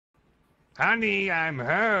Honey, I'm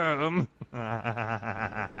home.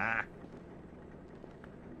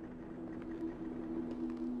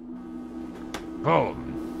 Home.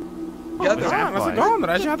 Yeah, how's it going,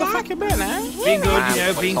 Reggie? How the fuck you been, eh? Been good, you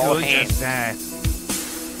know, been good.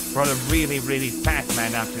 Just brought a really, really fat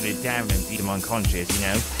man up to the down and beat him unconscious, you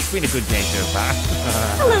know. It's been a good day so far.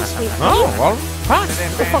 Hello, sweet pea. Oh, well, fuck.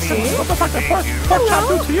 What the fuck did pork chop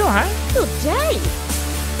do to you, huh? Good day.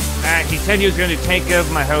 He said he was going to take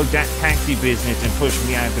over my whole taxi business and push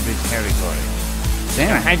me out of his territory.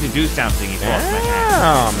 Damn. I had to do something, he forced my hand.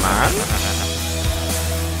 Oh, man.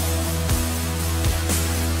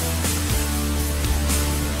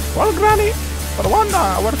 Well, Granny, for one,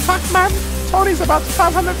 we're fucked, man. Tony's about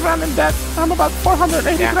 500 grand in debt. I'm about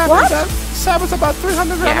 480 grand in debt. Sab is about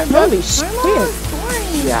 300 grand in debt. Holy shit.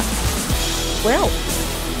 Yeah. Well,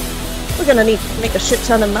 we're gonna need to make a shit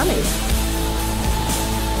ton of money.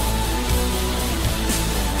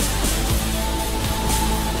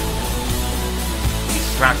 He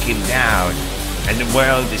struck him down, and the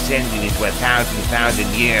world descended into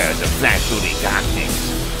 1,000 years of flat-footed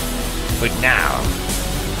darkness. But now,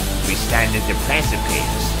 we stand at the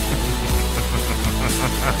precipice.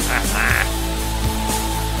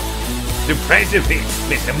 The precipice,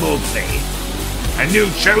 Mr. Mugsley. A new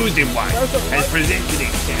chosen one has presented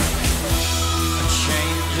itself.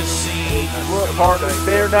 Look, partner, they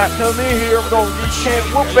better not come in here. We're gonna get can't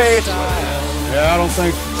whoop ass. Yeah, I don't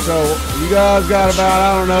think so. You guys got about,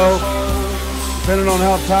 I don't know, depending on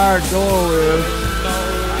how tired Doyle is,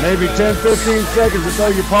 maybe 10, 15 seconds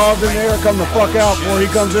until you pause in there, come the fuck out before he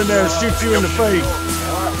comes in there and shoots you in the face.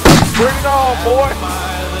 Bring it on, boy.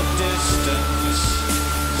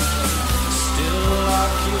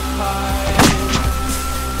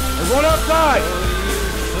 There's one outside!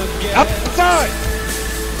 Outside!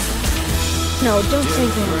 No, don't say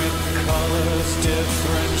that.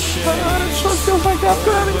 It sure feels like that,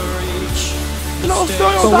 Granny. You know, if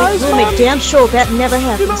Doyle Well, dies, we'll man, make damn sure that never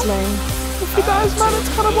happens, Lang. if he dies, man, it's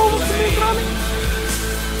kind of over for me, Granny.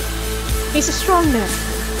 He's a strong man.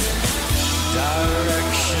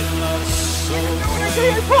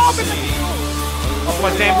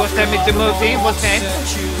 What's that, Mr. Mugsley? What's that?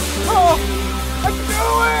 Oh, I can do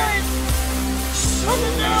it!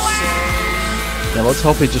 Yeah, let's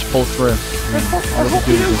hope he just pulls through. I hope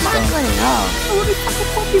he is, man. I really fucking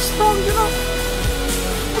hope he's strong, you know?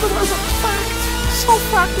 Otherwise, I'm fucked. So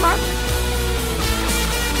fucked, man.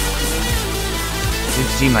 It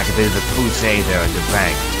seemed like a bit of a crusade there at the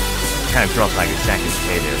bank. Kind of dropped like a sack of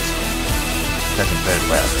potatoes. Doesn't bode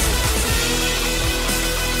well.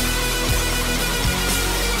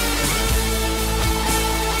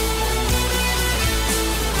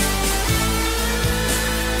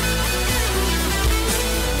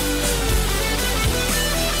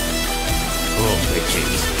 Oh,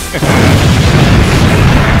 bitches.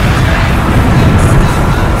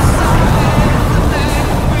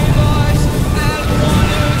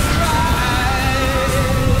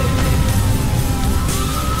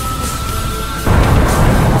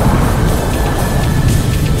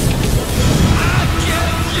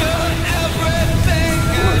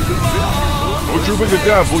 Put your books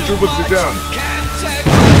down, put your books down.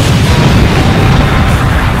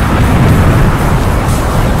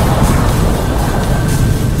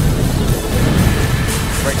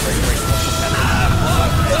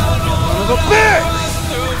 Son of a bitch!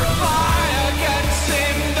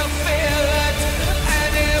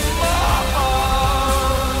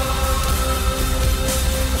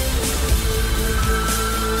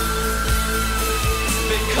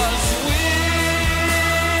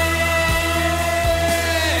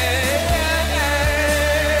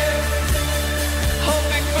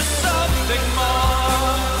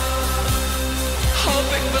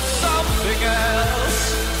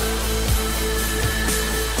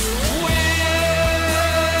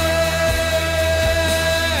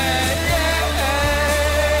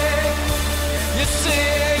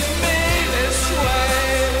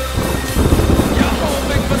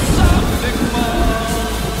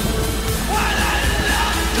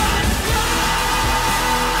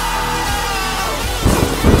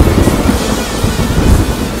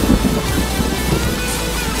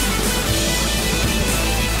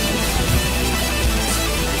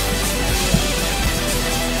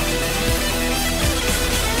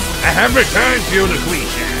 I have returned to you,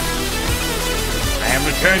 Laquisha. I have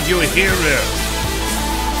returned you a hero.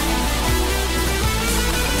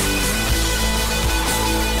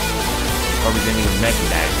 Probably didn't even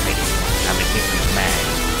recognize me. I'm a different man.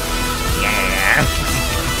 Yeah.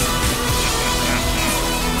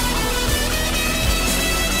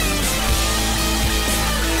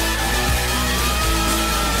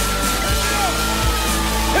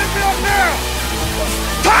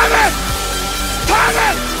 Thomas!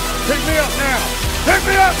 Thomas! Pick me up now! Pick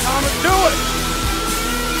me up, Thomas! Do it!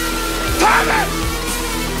 Thomas!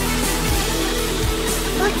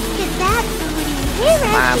 Look at that, Booty. Hey,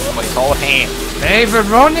 Reggie. Let's hold hands. Hey,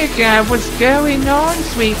 Veronica, what's going on,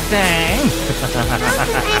 sweet thing?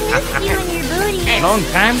 I missed you and your booty. Hey, long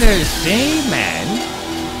time no see, man.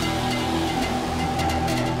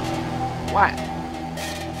 What?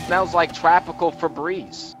 Smells like tropical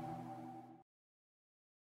Febreze.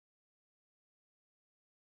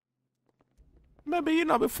 Maybe, you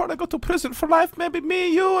know, before they go to prison for life, maybe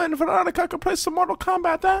me, you, and Veronica could play some Mortal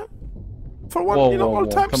Kombat, huh? For one, Whoa, you know, whoa, old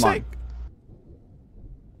whoa, time's come on. sake.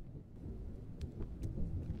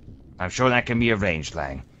 I'm sure that can be arranged,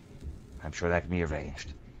 Lang. I'm sure that can be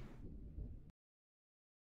arranged.